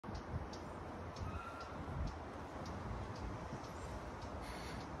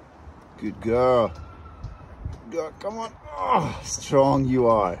Good girl. Girl, come on. Oh, strong you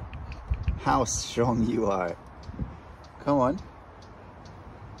are. How strong you are. Come on.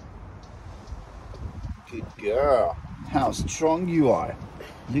 Good girl. How strong you are.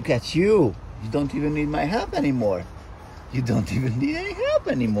 Look at you. You don't even need my help anymore. You don't even need any help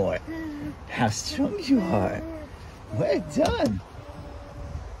anymore. How strong you are. Well done.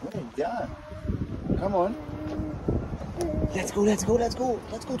 Well done. Come on. Let's go, let's go, let's go.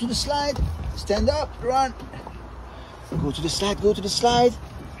 Let's go to the slide. Stand up, run. Go to the slide, go to the slide.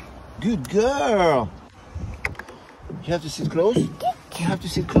 Good girl. You have to sit close. You have to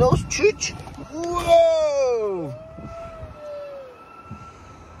sit close. Chooch. Whoa.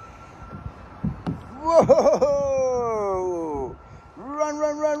 Whoa. Run,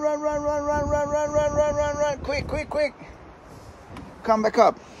 run, run, run, run, run, run, run, run, run, run, run, run. Quick, quick, quick. Come back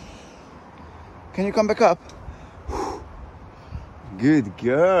up. Can you come back up? Good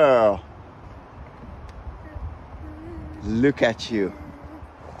girl. Look at you.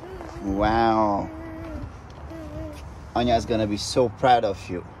 Wow. Anya's gonna be so proud of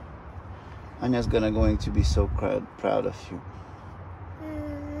you. Anya's going to be so proud of you.